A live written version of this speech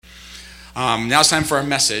Now it's time for our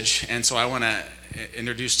message, and so I want to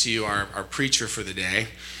introduce to you our preacher for the day.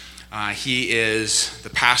 He is the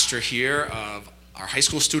pastor here of our high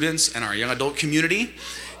school students and our young adult community.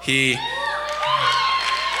 He's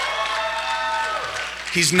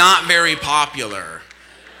not very popular.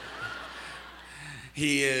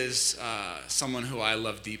 He is someone who I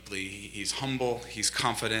love deeply. He's humble, he's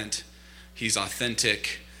confident, he's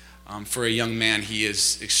authentic. For a young man, he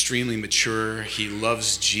is extremely mature. He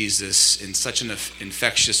loves Jesus in such an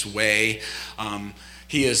infectious way.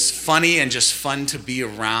 He is funny and just fun to be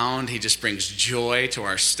around. He just brings joy to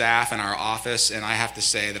our staff and our office. And I have to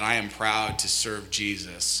say that I am proud to serve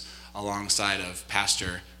Jesus alongside of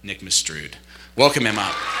Pastor Nick Mistrud. Welcome him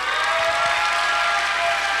up.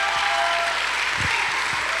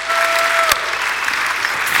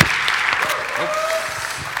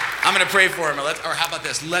 I'm going to pray for him. Or how about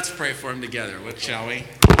this? Let's pray for him together. What shall we?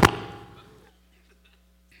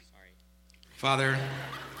 Father,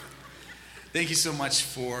 thank you so much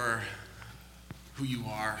for who you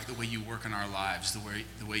are, the way you work in our lives, the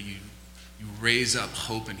way you raise up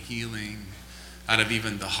hope and healing out of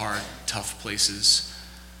even the hard, tough places.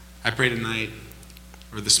 I pray tonight,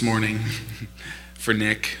 or this morning, for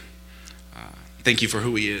Nick. Thank you for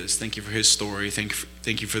who he is. Thank you for his story.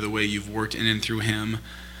 Thank you for the way you've worked in and through him.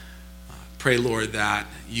 Pray, Lord, that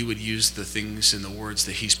you would use the things and the words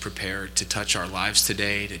that he's prepared to touch our lives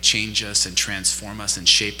today, to change us and transform us and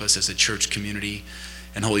shape us as a church community.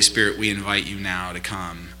 And Holy Spirit, we invite you now to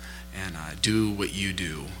come and do what you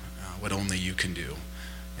do, what only you can do.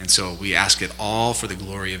 And so we ask it all for the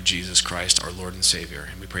glory of Jesus Christ, our Lord and Savior.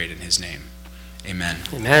 And we pray it in his name. Amen.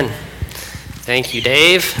 Amen. Thank you,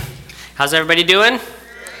 Dave. How's everybody doing?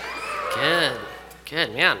 Good.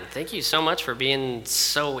 Good, man. Thank you so much for being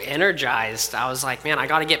so energized. I was like, man, I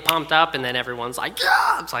got to get pumped up, and then everyone's like,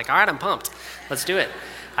 yeah. It's like, all right, I'm pumped. Let's do it.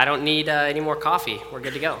 I don't need any more coffee. We're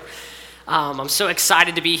good to go. I'm so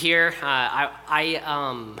excited to be here. My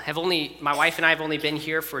wife and I have only been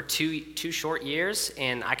here for two short years,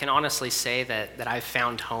 and I can honestly say that I've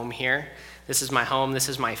found home here. This is my home. This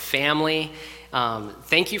is my family.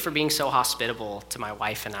 Thank you for being so hospitable to my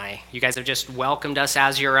wife and I. You guys have just welcomed us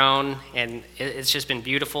as your own, and it's just been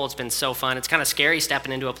beautiful. It's been so fun. It's kind of scary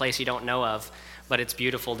stepping into a place you don't know of, but it's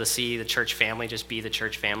beautiful to see the church family just be the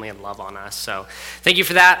church family and love on us. So thank you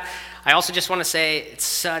for that. I also just want to say it's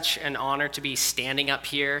such an honor to be standing up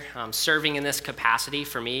here, serving in this capacity.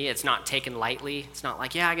 For me, it's not taken lightly. It's not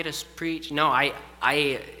like, yeah, I get to preach. No,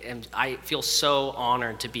 I feel so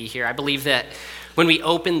honored to be here. I believe that when we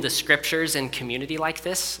open the scriptures in community like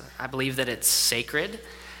this, I believe that it's sacred.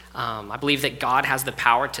 I believe that God has the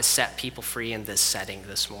power to set people free in this setting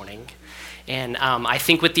this morning. And I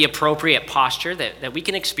think with the appropriate posture that we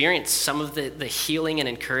can experience some of the healing and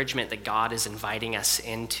encouragement that God is inviting us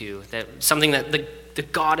into, that something that the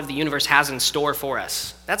God of the universe has in store for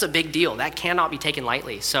us. That's a big deal. That cannot be taken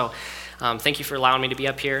lightly. So thank you for allowing me to be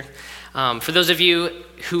up here. For those of you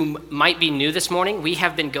who might be new this morning, we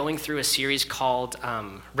have been going through a series called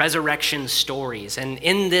Resurrection Stories. And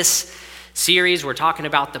in this series, we're talking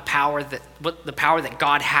about the power that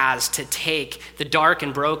God has to take the dark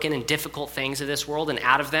and broken and difficult things of this world, and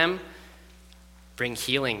out of them bring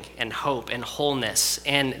healing and hope and wholeness.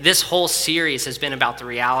 And this whole series has been about the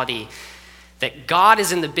reality that God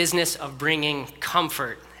is in the business of bringing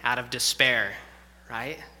comfort out of despair,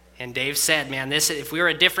 right? And Dave said, man, if we were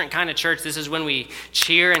a different kind of church, this is when we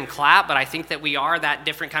cheer and clap, but I think that we are that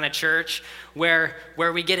different kind of church where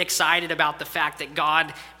we get excited about the fact that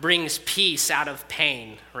God brings peace out of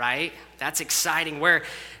pain, right? That's exciting, where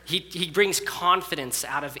he brings confidence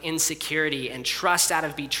out of insecurity and trust out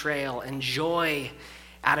of betrayal and joy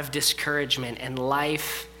out of discouragement and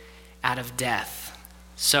life out of death.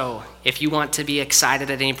 So if you want to be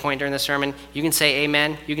excited at any point during the sermon, you can say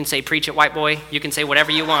amen. You can say preach it, white boy. You can say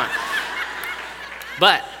whatever you want.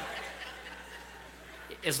 But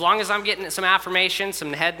as long as I'm getting some affirmation,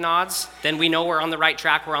 some head nods, then we know we're on the right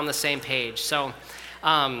track. We're on the same page. So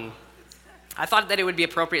I thought that it would be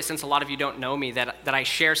appropriate, since a lot of you don't know me, that I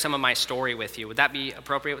share some of my story with you. Would that be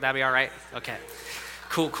appropriate? Would that be all right? Okay.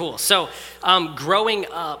 Cool. So growing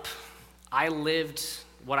up, I lived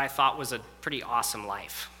what I thought was a pretty awesome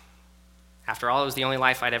life. After all, it was the only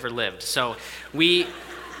life I'd ever lived. So we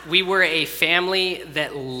were a family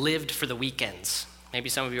that lived for the weekends. Maybe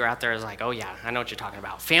some of you are out there is like, oh yeah, I know what you're talking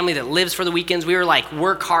about. Family that lives for the weekends. We were like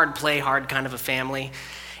work hard, play hard kind of a family.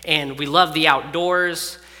 And we loved the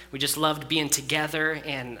outdoors. We just loved being together.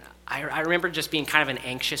 And I remember just being kind of an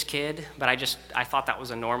anxious kid, but I thought that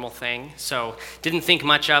was a normal thing. So didn't think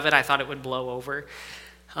much of it. I thought it would blow over.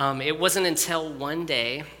 It wasn't until one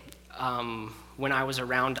day when I was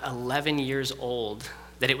around 11 years old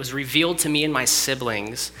that it was revealed to me and my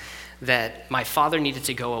siblings that my father needed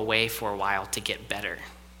to go away for a while to get better.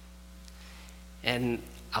 And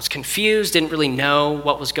I was confused, didn't really know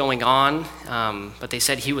what was going on, but they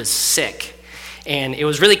said he was sick. And it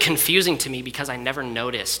was really confusing to me because I never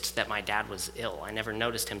noticed that my dad was ill. I never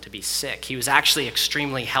noticed him to be sick. He was actually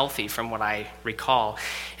extremely healthy from what I recall.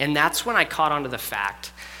 And that's when I caught on to the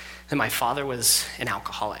fact that my father was an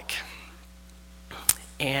alcoholic.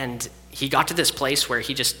 And he got to this place where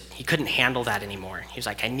he couldn't handle that anymore. He was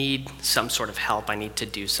like, I need some sort of help. I need to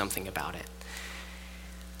do something about it.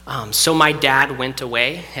 So my dad went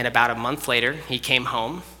away, and about a month later, he came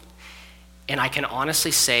home. And I can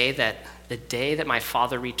honestly say that the day that my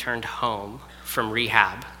father returned home from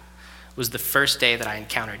rehab was the first day that I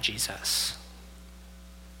encountered Jesus.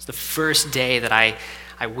 It's the first day that I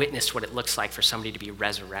witnessed what it looks like for somebody to be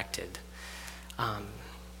resurrected.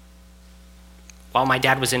 While my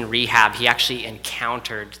dad was in rehab, he actually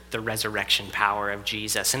encountered the resurrection power of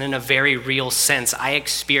Jesus. And in a very real sense, I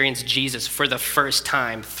experienced Jesus for the first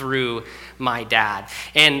time through my dad.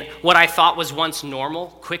 And what I thought was once normal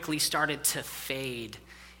quickly started to fade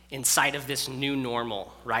in sight of this new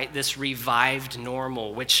normal, right? This revived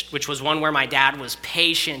normal, which was one where my dad was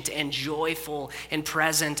patient and joyful and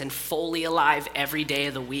present and fully alive every day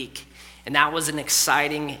of the week. And that was an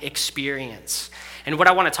exciting experience. And what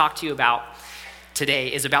I want to talk to you about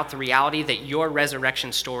today is about the reality that your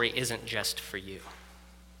resurrection story isn't just for you.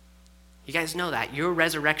 You guys know that. Your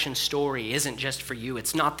resurrection story isn't just for you.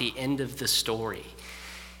 It's not the end of the story.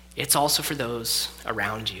 It's also for those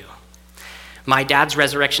around you. My dad's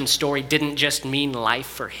resurrection story didn't just mean life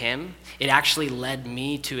for him. It actually led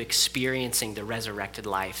me to experiencing the resurrected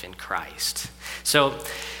life in Christ. So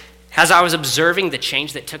as I was observing the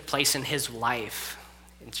change that took place in his life,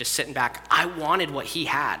 and just sitting back, I wanted what he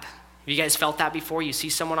had. Have you guys felt that before? You see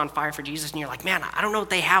someone on fire for Jesus and you're like, man, I don't know what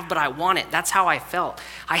they have, but I want it. That's how I felt.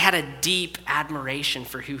 I had a deep admiration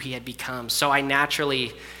for who he had become. So I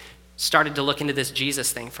naturally started to look into this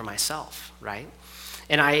Jesus thing for myself, right?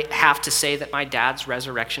 And I have to say that my dad's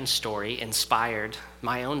resurrection story inspired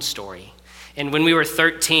my own story. And when we were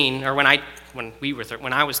 13, or when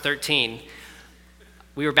I was 13,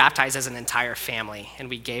 we were baptized as an entire family, and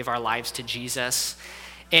we gave our lives to Jesus.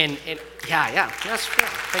 And that's good.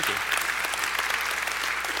 Thank you.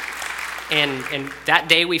 And that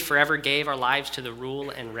day we forever gave our lives to the rule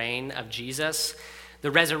and reign of Jesus.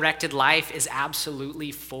 The resurrected life is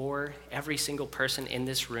absolutely for every single person in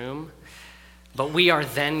this room. But we are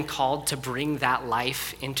then called to bring that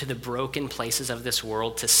life into the broken places of this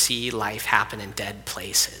world to see life happen in dead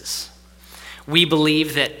places. We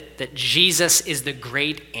believe that Jesus is the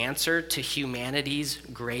great answer to humanity's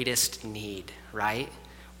greatest need, right?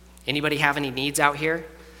 Anybody have any needs out here?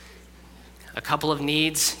 A couple of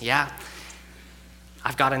needs? Yeah.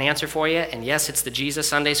 I've got an answer for you, and yes, it's the Jesus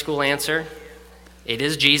Sunday School answer. It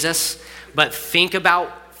is Jesus, but think about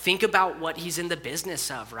what he's in the business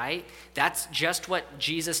of, right? That's just what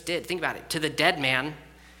Jesus did. Think about it. To the dead man,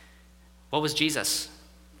 what was Jesus?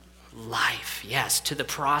 Life, yes. To the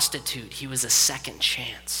prostitute, he was a second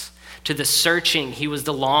chance. To the searching, he was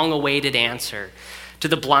the long-awaited answer. To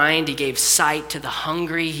the blind, he gave sight. To the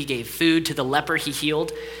hungry, he gave food. To the leper, he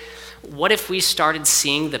healed. What if we started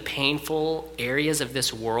seeing the painful areas of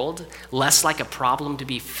this world less like a problem to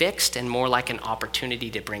be fixed and more like an opportunity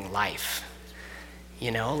to bring life? You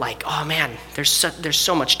know, like, oh man, there's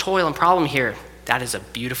so much toil and problem here. That is a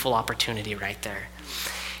beautiful opportunity right there.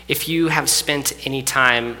 If you have spent any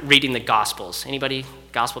time reading the Gospels, anybody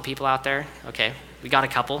gospel people out there? Okay, we got a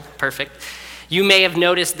couple, perfect. You may have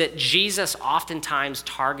noticed that Jesus oftentimes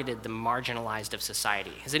targeted the marginalized of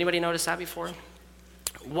society. Has anybody noticed that before?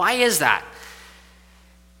 Why is that?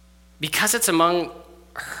 Because it's among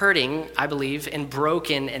hurting, I believe, and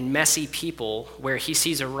broken and messy people where he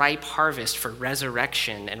sees a ripe harvest for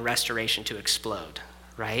resurrection and restoration to explode,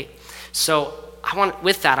 right? So I want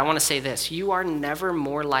to say this. You are never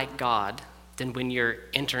more like God than when you're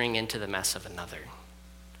entering into the mess of another.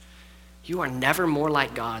 You are never more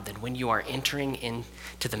like God than when you are entering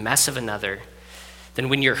into the mess of another, than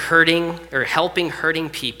when you're hurting or helping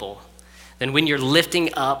hurting people, than when you're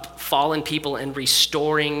lifting up fallen people and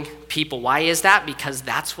restoring people. Why is that? Because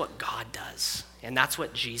that's what God does, and that's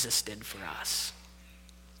what Jesus did for us.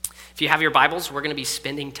 If you have your Bibles, we're going to be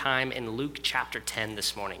spending time in Luke chapter 10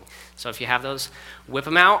 this morning. So if you have those, whip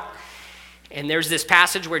them out. And there's this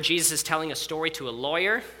passage where Jesus is telling a story to a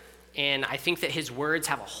lawyer, and I think that his words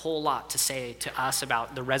have a whole lot to say to us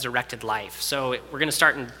about the resurrected life. So we're going to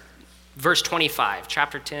start in verse 25,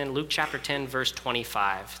 chapter 10, Luke chapter 10, verse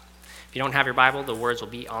 25. If you don't have your Bible, the words will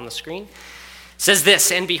be on the screen. It says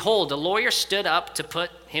this, and behold, a lawyer stood up to put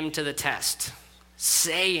him to the test,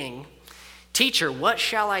 saying, Teacher, what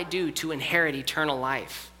shall I do to inherit eternal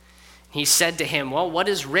life? He said to him, well, what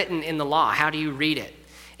is written in the law? How do you read it?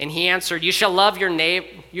 And he answered, you shall love your neighbor.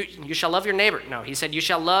 You shall love your neighbor. No, he said, you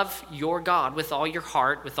shall love your God with all your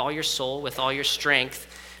heart, with all your soul, with all your strength,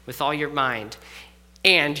 with all your mind,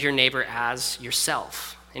 and your neighbor as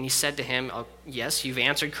yourself. And he said to him, oh, yes, you've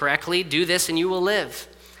answered correctly. Do this and you will live.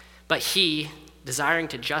 But he, desiring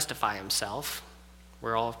to justify himself,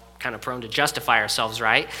 we're all kind of prone to justify ourselves,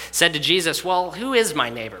 right? Said to Jesus, well, who is my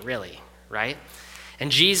neighbor really, right?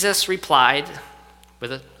 And Jesus replied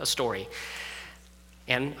with a story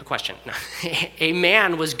and a question. A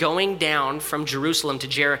man was going down from Jerusalem to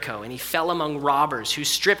Jericho, and he fell among robbers who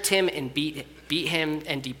stripped him and beat him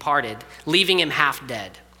and departed, leaving him half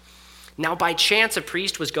dead. Now by chance a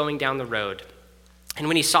priest was going down the road, and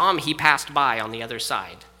when he saw him, he passed by on the other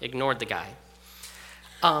side, ignored the guy.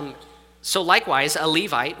 So likewise, a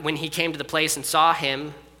Levite, when he came to the place and saw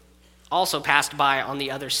him, also passed by on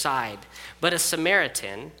the other side. But a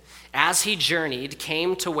Samaritan, as he journeyed,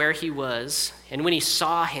 came to where he was, and when he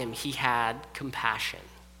saw him, he had compassion.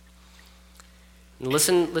 And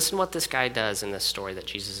listen what this guy does in this story that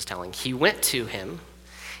Jesus is telling. He went to him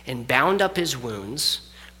and bound up his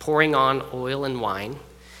wounds, pouring on oil and wine.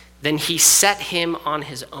 Then he set him on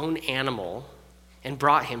his own animal and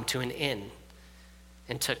brought him to an inn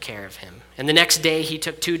and took care of him. And the next day he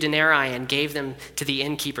took 2 denarii and gave them to the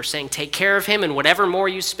innkeeper, saying, take care of him, and whatever more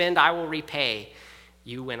you spend, I will repay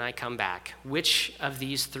you when I come back. Which of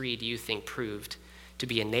these 3 do you think proved to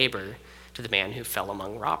be a neighbor to the man who fell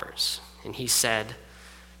among robbers? And he said,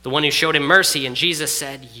 the one who showed him mercy. And Jesus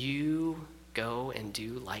said, you go and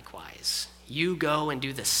do likewise. You go and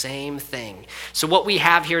do the same thing. So what we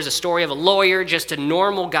have here is a story of a lawyer, just a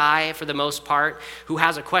normal guy for the most part, who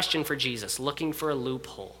has a question for Jesus, looking for a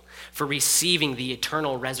loophole for receiving the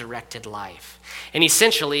eternal resurrected life. And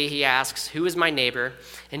essentially he asks, who is my neighbor?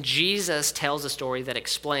 And Jesus tells a story that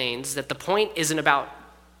explains that the point isn't about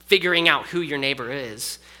figuring out who your neighbor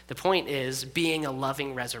is. The point is being a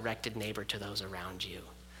loving, resurrected neighbor to those around you.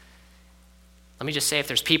 Let me just say, if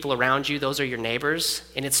there's people around you, those are your neighbors.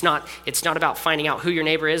 And it's not about finding out who your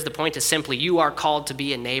neighbor is. The point is simply you are called to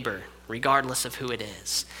be a neighbor, regardless of who it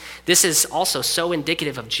is. This is also so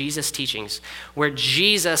indicative of Jesus' teachings, where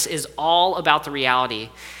Jesus is all about the reality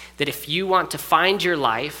that if you want to find your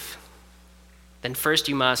life, then first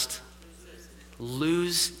you must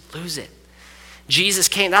lose it. Jesus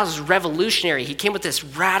came, that was revolutionary. He came with this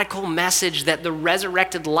radical message that the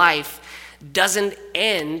resurrected life doesn't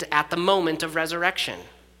end at the moment of resurrection.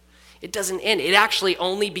 It doesn't end. It actually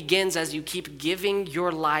only begins as you keep giving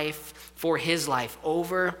your life for his life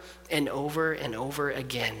over and over and over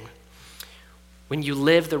again. When you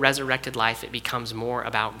live the resurrected life, it becomes more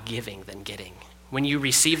about giving than getting. When you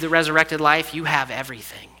receive the resurrected life, you have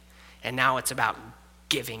everything. And now it's about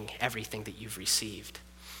giving everything that you've received.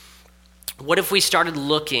 What if we started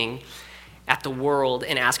looking at the world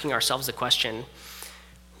and asking ourselves the question,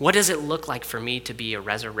 what does it look like for me to be a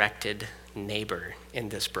resurrected neighbor in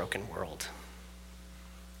this broken world?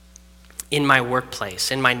 In my workplace,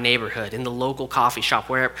 in my neighborhood, in the local coffee shop,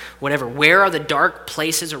 whatever. Where are the dark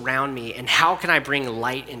places around me, and how can I bring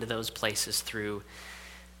light into those places through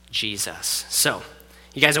Jesus? So,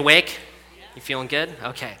 you guys awake? You feeling good?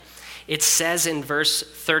 Okay. It says in verse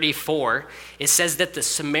 34, it says that the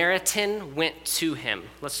Samaritan went to him.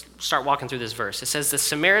 Let's start walking through this verse. It says the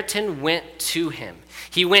Samaritan went to him.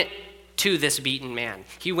 He went to this beaten man.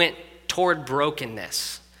 He went toward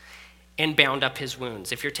brokenness and bound up his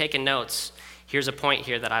wounds. If you're taking notes, here's a point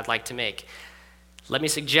here that I'd like to make. Let me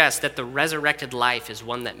suggest that the resurrected life is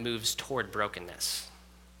one that moves toward brokenness.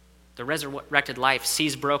 The resurrected life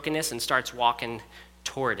sees brokenness and starts walking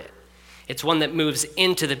toward it. It's one that moves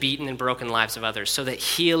into the beaten and broken lives of others so that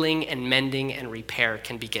healing and mending and repair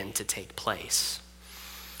can begin to take place.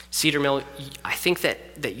 Cedar Mill, I think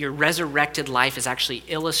that your resurrected life is actually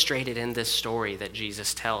illustrated in this story that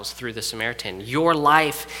Jesus tells through the Samaritan. Your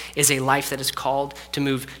life is a life that is called to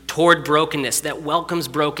move toward brokenness, that welcomes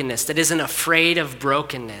brokenness, that isn't afraid of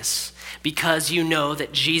brokenness, because you know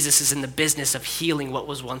that Jesus is in the business of healing what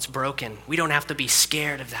was once broken. We don't have to be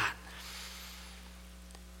scared of that.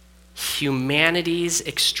 Humanity's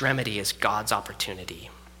extremity is God's opportunity.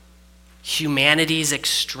 Humanity's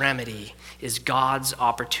extremity is God's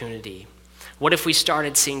opportunity. What if we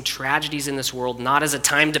started seeing tragedies in this world not as a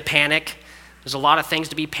time to panic? There's a lot of things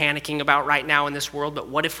to be panicking about right now in this world, but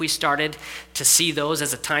what if we started to see those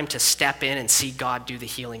as a time to step in and see God do the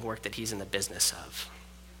healing work that he's in the business of?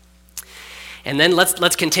 And then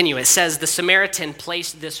let's continue. It says the Samaritan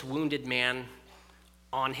placed this wounded man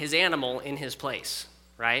on his animal in his place,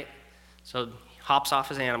 right? So hops off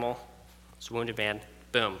his animal, it's a wounded man,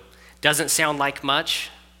 boom. Doesn't sound like much,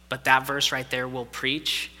 but that verse right there will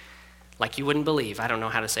preach like you wouldn't believe. I don't know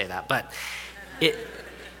how to say that, but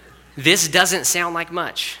this doesn't sound like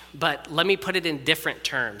much, but let me put it in different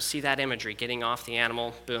terms. See that imagery, getting off the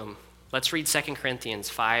animal, boom. Let's read 2 Corinthians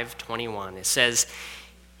 5:21. It says,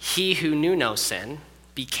 he who knew no sin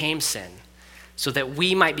became sin, so that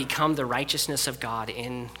we might become the righteousness of God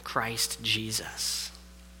in Christ Jesus.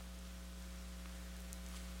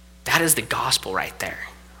 That is the gospel right there,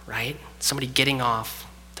 right? Somebody getting off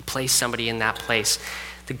to place somebody in that place.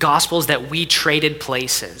 The gospel is that we traded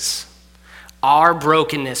places, our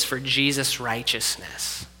brokenness for Jesus'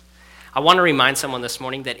 righteousness. I want to remind someone this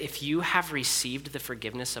morning that if you have received the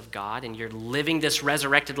forgiveness of God and you're living this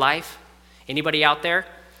resurrected life, anybody out there,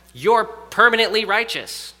 you're permanently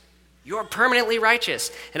righteous. You're permanently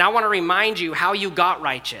righteous. And I want to remind you how you got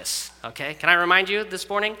righteous, okay? Can I remind you this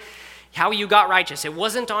morning how you got righteous? It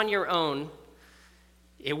wasn't on your own.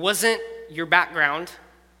 It wasn't your background.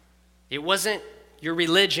 It wasn't your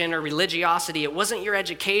religion or religiosity. It wasn't your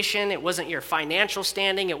education. It wasn't your financial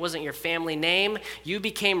standing. It wasn't your family name. You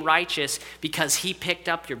became righteous because he picked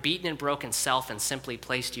up your beaten and broken self and simply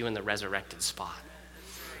placed you in the resurrected spot.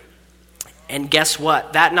 And guess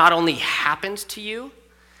what? That not only happened to you,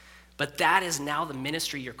 but that is now the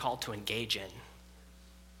ministry you're called to engage in.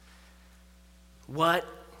 What?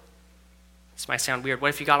 This might sound weird. What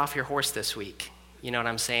if you got off your horse this week? You know what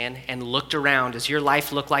I'm saying? And looked around. Does your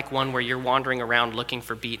life look like one where you're wandering around looking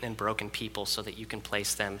for beaten and broken people so that you can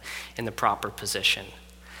place them in the proper position?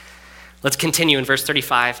 Let's continue in verse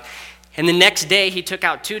 35. And the next day he took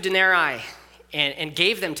out 2 denarii and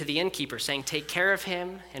gave them to the innkeeper, saying, take care of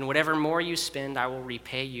him, and whatever more you spend, I will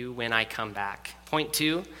repay you when I come back. Point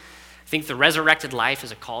 2, I think the resurrected life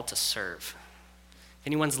is a call to serve. If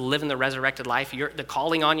anyone's living the resurrected life, the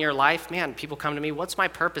calling on your life, man, people come to me, what's my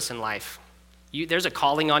purpose in life? There's a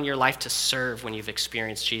calling on your life to serve when you've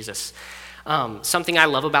experienced Jesus. Something I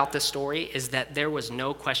love about this story is that there was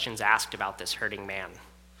no questions asked about this hurting man,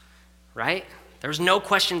 right? There's no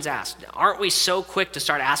questions asked. Aren't we so quick to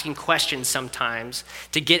start asking questions sometimes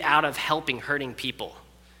to get out of helping hurting people?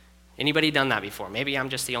 Anybody done that before? Maybe I'm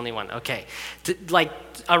just the only one. Okay. Like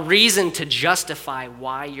a reason to justify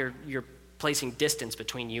why you're placing distance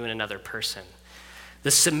between you and another person. The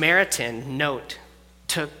Samaritan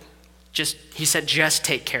he said, just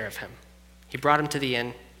take care of him. He brought him to the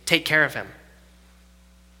inn, take care of him.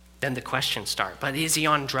 Then the questions start. But is he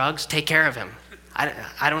on drugs? Take care of him.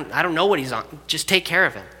 I don't know what he's on. Just take care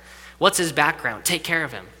of him. What's his background? Take care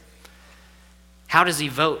of him. How does he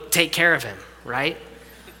vote? Take care of him, right?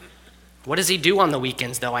 What does he do on the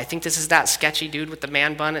weekends, though? I think this is that sketchy dude with the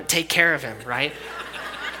man bun. Take care of him, right?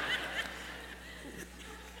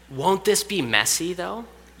 Won't this be messy, though?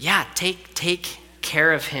 Yeah, take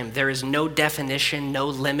care of him. There is no definition, no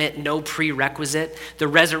limit, no prerequisite. The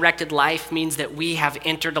resurrected life means that we have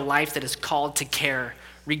entered a life that is called to care,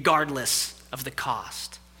 regardless of the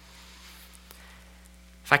cost.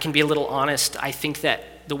 If I can be a little honest, I think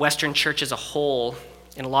that the Western church as a whole,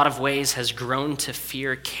 in a lot of ways, has grown to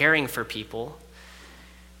fear caring for people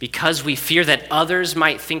because we fear that others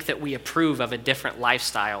might think that we approve of a different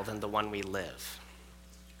lifestyle than the one we live.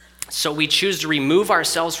 So we choose to remove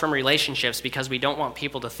ourselves from relationships because we don't want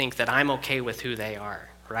people to think that I'm okay with who they are,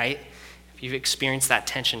 right? If you've experienced that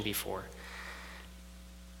tension before.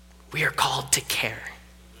 We are called to care.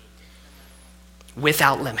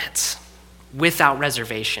 Without limits, without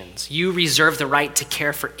reservations. You reserve the right to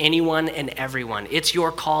care for anyone and everyone. It's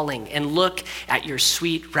your calling. And look at your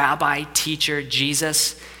sweet rabbi, teacher,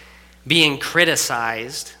 Jesus, being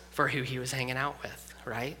criticized for who he was hanging out with,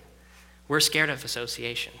 right? We're scared of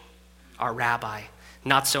association. Our rabbi,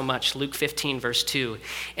 not so much. Luke 15, verse 2.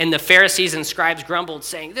 And the Pharisees and scribes grumbled,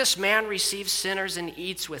 saying, this man receives sinners and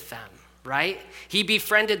eats with them, right? He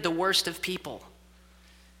befriended the worst of people.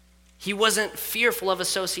 He wasn't fearful of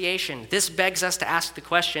association. This begs us to ask the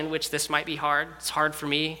question, which this might be hard. It's hard for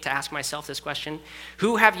me to ask myself this question.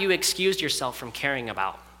 Who have you excused yourself from caring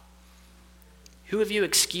about? Who have you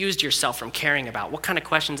excused yourself from caring about? What kind of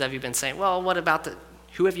questions have you been saying? Well, what about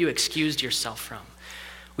who have you excused yourself from?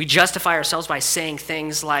 We justify ourselves by saying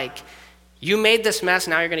things like, you made this mess,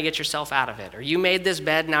 now you're going to get yourself out of it. Or you made this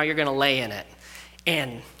bed, now you're going to lay in it.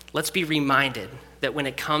 And let's be reminded that when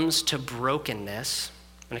it comes to brokenness,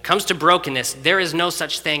 there is no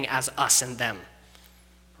such thing as us and them,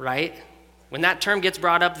 right? When that term gets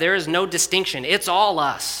brought up, there is no distinction. It's all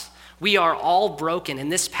us. We are all broken. And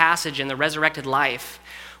this passage in the resurrected life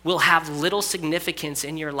will have little significance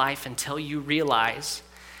in your life until you realize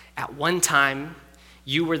at one time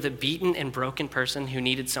You were the beaten and broken person who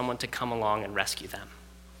needed someone to come along and rescue them.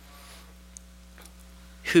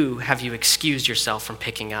 Who have you excused yourself from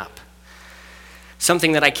picking up?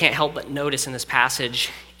 Something that I can't help but notice in this passage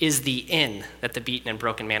is the inn that the beaten and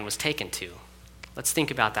broken man was taken to. Let's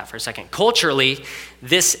think about that for a second. Culturally,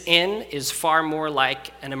 this inn is far more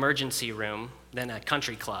like an emergency room than a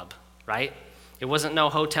country club, right? It wasn't no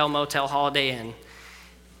hotel, motel, Holiday Inn.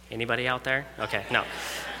 Anybody out there? Okay, no.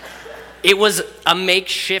 It was a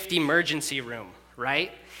makeshift emergency room,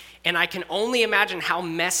 right? And I can only imagine how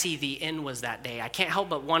messy the inn was that day. I can't help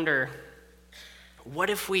but wonder,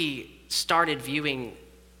 what if we started viewing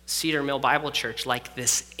Cedar Mill Bible Church like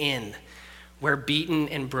this inn, where beaten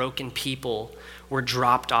and broken people were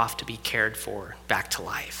dropped off to be cared for back to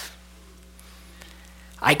life?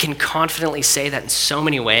 I can confidently say that in so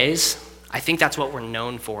many ways, I think that's what we're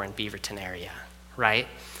known for in Beaverton area, right?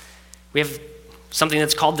 We have something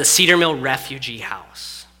that's called the Cedar Mill Refugee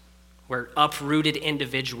House, where uprooted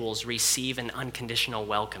individuals receive an unconditional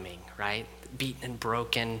welcoming, right? Beaten and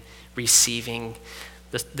broken, receiving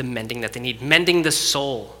the mending that they need, mending the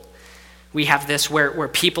soul. We have this where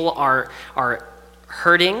people are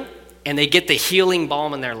hurting and they get the healing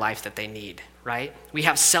balm in their life that they need, right? We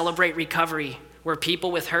have Celebrate Recovery, where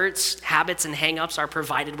people with hurts, habits, and hang-ups are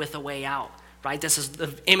provided with a way out, right? This is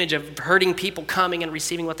the image of hurting people coming and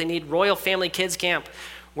receiving what they need. Royal Family Kids Camp,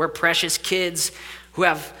 where precious kids who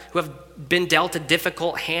have been dealt a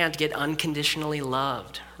difficult hand get unconditionally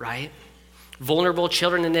loved, right? Vulnerable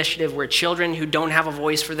Children Initiative, where children who don't have a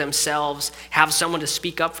voice for themselves have someone to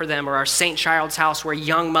speak up for them, or our St. Child's House, where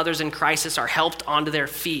young mothers in crisis are helped onto their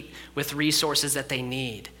feet with resources that they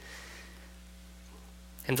need.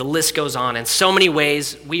 And the list goes on. In so many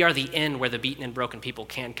ways, we are the inn where the beaten and broken people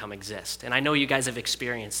can come exist. And I know you guys have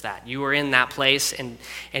experienced that. You were in that place and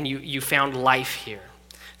you found life here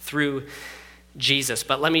through Jesus.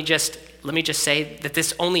 But let me just say that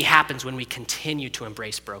this only happens when we continue to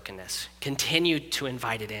embrace brokenness, continue to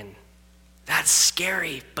invite it in. That's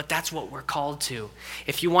scary, but that's what we're called to.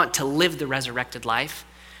 If you want to live the resurrected life,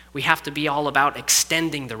 we have to be all about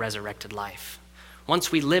extending the resurrected life.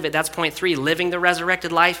 Once we live it, that's point 3. Living the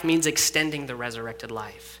resurrected life means extending the resurrected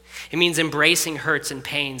life. It means embracing hurts and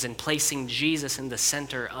pains and placing Jesus in the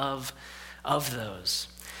center of those.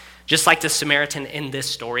 Just like the Samaritan in this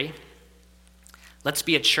story, let's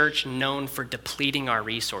be a church known for depleting our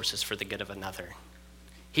resources for the good of another.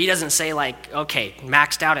 He doesn't say like, okay,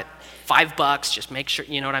 maxed out at $5, just make sure,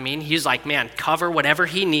 you know what I mean? He's like, man, cover whatever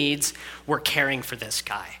he needs. We're caring for this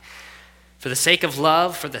guy. For the sake of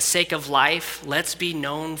love, for the sake of life, let's be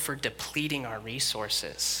known for depleting our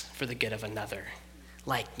resources for the good of another.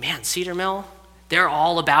 Like, man, Cedar Mill, they're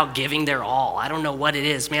all about giving their all. I don't know what it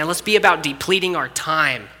is, man. Let's be about depleting our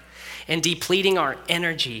time and depleting our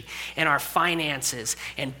energy and our finances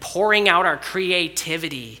and pouring out our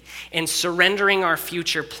creativity and surrendering our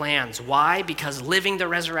future plans. Why? Because living the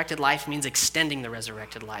resurrected life means extending the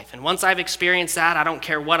resurrected life. And once I've experienced that, I don't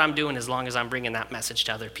care what I'm doing as long as I'm bringing that message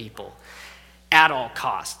to other people at all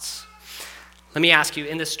costs. Let me ask you,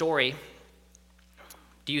 in this story,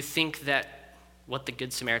 do you think that what the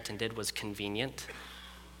Good Samaritan did was convenient?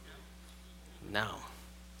 No.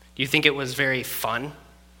 Do you think it was very fun?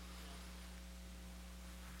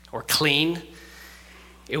 Or clean?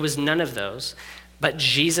 It was none of those. But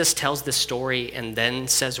Jesus tells this story and then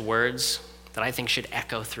says words that I think should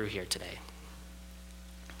echo through here today.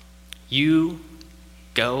 You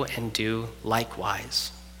go and do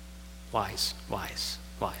likewise. Wise.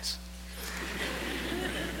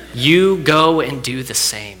 You go and do the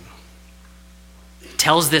same.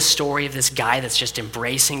 Tells this story of this guy that's just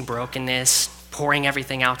embracing brokenness, pouring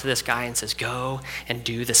everything out to this guy and says, go and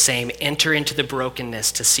do the same. Enter into the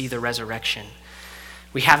brokenness to see the resurrection.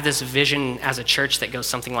 We have this vision as a church that goes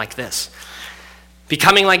something like this.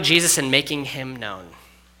 Becoming like Jesus and making him known.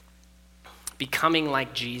 Becoming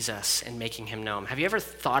like Jesus and making him known. Have you ever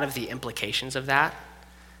thought of the implications of that?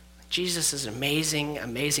 Jesus is an amazing,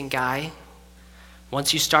 amazing guy.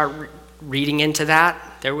 Once you start reading into that,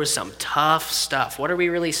 there was some tough stuff. What are we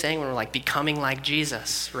really saying when we're like becoming like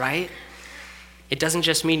Jesus, right? It doesn't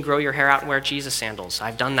just mean grow your hair out and wear Jesus sandals.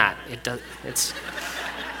 I've done that.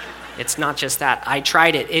 It's not just that. I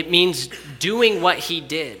tried it. It means doing what he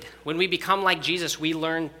did. When we become like Jesus, we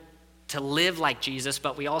learn to live like Jesus,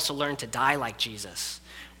 but we also learn to die like Jesus.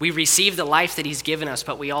 We receive the life that he's given us,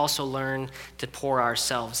 but we also learn to pour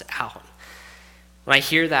ourselves out. When I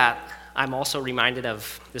hear that, I'm also reminded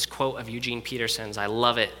of this quote of Eugene Peterson's. I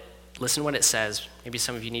love it. Listen what it says. Maybe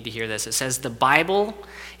some of you need to hear this. It says, the Bible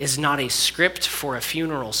is not a script for a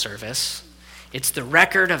funeral service. It's the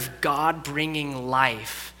record of God bringing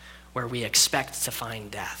life where we expect to find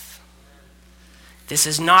death. This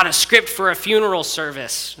is not a script for a funeral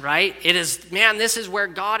service, right? It is, man, this is where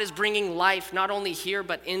God is bringing life, not only here,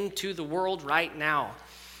 but into the world right now.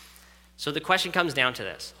 So the question comes down to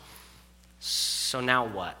this. So now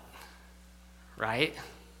what? Right?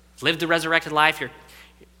 Live the resurrected life.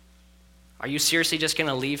 Are you seriously just going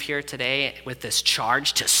to leave here today with this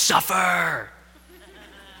charge to suffer?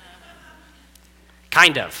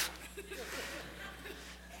 Kind of.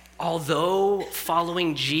 Although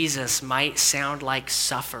following Jesus might sound like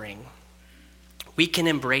suffering, we can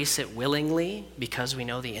embrace it willingly because we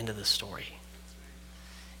know the end of the story.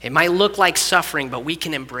 It might look like suffering, but we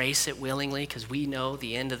can embrace it willingly because we know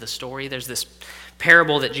the end of the story. There's this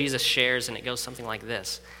parable that Jesus shares, and it goes something like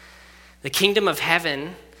this. The kingdom of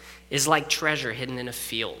heaven is like treasure hidden in a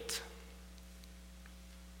field.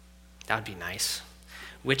 That would be nice.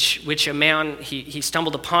 Which a man, he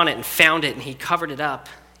stumbled upon it and found it, and he covered it up.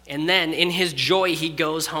 And then in his joy, he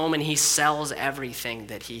goes home and he sells everything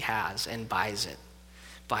that he has and buys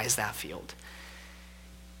that field.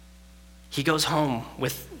 He goes home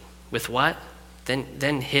with what? Then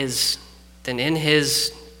in his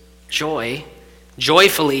joy,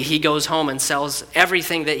 joyfully, he goes home and sells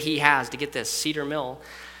everything that he has to get this cedar mill.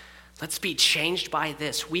 Let's be changed by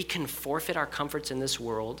this. We can forfeit our comforts in this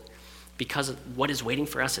world because what is waiting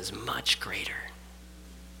for us is much greater.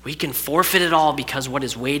 We can forfeit it all because what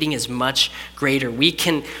is waiting is much greater. We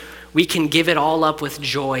can give it all up with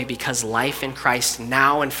joy because life in Christ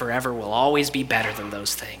now and forever will always be better than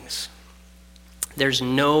those things. There's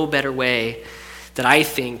no better way that I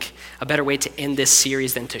think, a better way to end this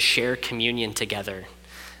series than to share communion together.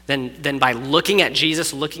 Than by looking at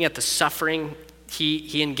Jesus, looking at the suffering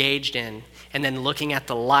he engaged in, and then looking at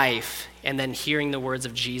the life, and then hearing the words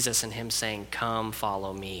of Jesus and him saying, "Come,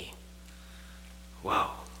 follow me." Whoa.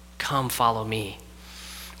 Come follow me.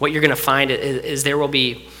 What you're going to find is there will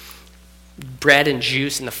be bread and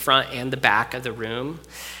juice in the front and the back of the room.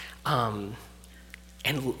 And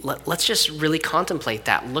let's just really contemplate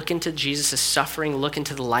that. Look into Jesus' suffering. Look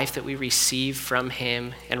into the life that we receive from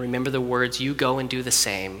him. And remember the words, "You go and do the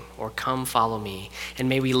same," or "Come follow me." And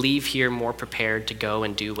may we leave here more prepared to go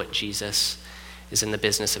and do what Jesus is in the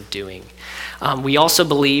business of doing. We also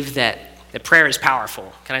believe that prayer is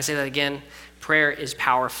powerful. Can I say that again? Prayer is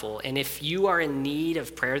powerful. And if you are in need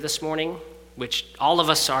of prayer this morning, which all of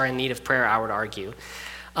us are in need of prayer, I would argue,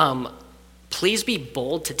 please be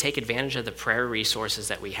bold to take advantage of the prayer resources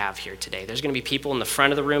that we have here today. There's going to be people in the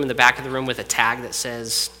front of the room, in the back of the room with a tag that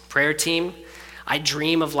says prayer team. I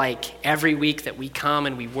dream of like every week that we come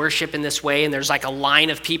and we worship in this way, and there's like a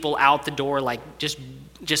line of people out the door like just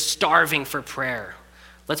starving for prayer.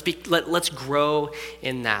 Let's grow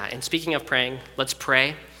in that. And speaking of praying, let's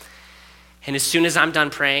pray. And as soon as I'm done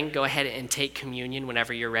praying, go ahead and take communion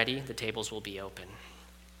whenever you're ready. The tables will be open.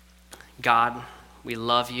 God, we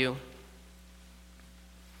love you.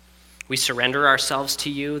 We surrender ourselves to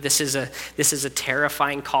you. This is a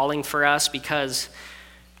terrifying calling for us because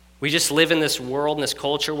we just live in this world, in this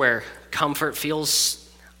culture where comfort feels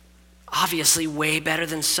obviously way better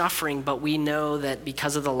than suffering, but we know that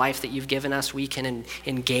because of the life that you've given us, we can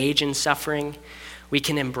engage in suffering. We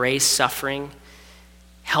can embrace suffering.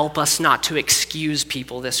 Help us not to excuse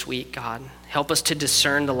people this week, God. Help us to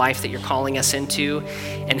discern the life that you're calling us into,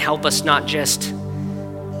 and help us not just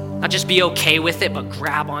be okay with it, but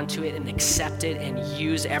grab onto it and accept it and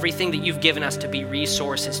use everything that you've given us to be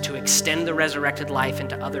resources to extend the resurrected life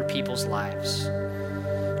into other people's lives.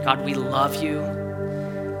 God, we love you.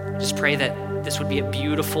 I just pray that this would be a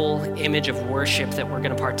beautiful image of worship that we're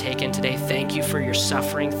going to partake in today. Thank you for your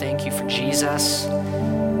suffering. Thank you for Jesus.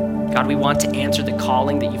 God, we want to answer the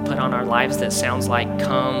calling that you've put on our lives that sounds like,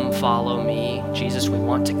 "Come, follow me." Jesus, we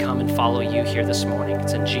want to come and follow you here this morning.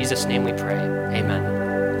 It's in Jesus' name we pray. Amen.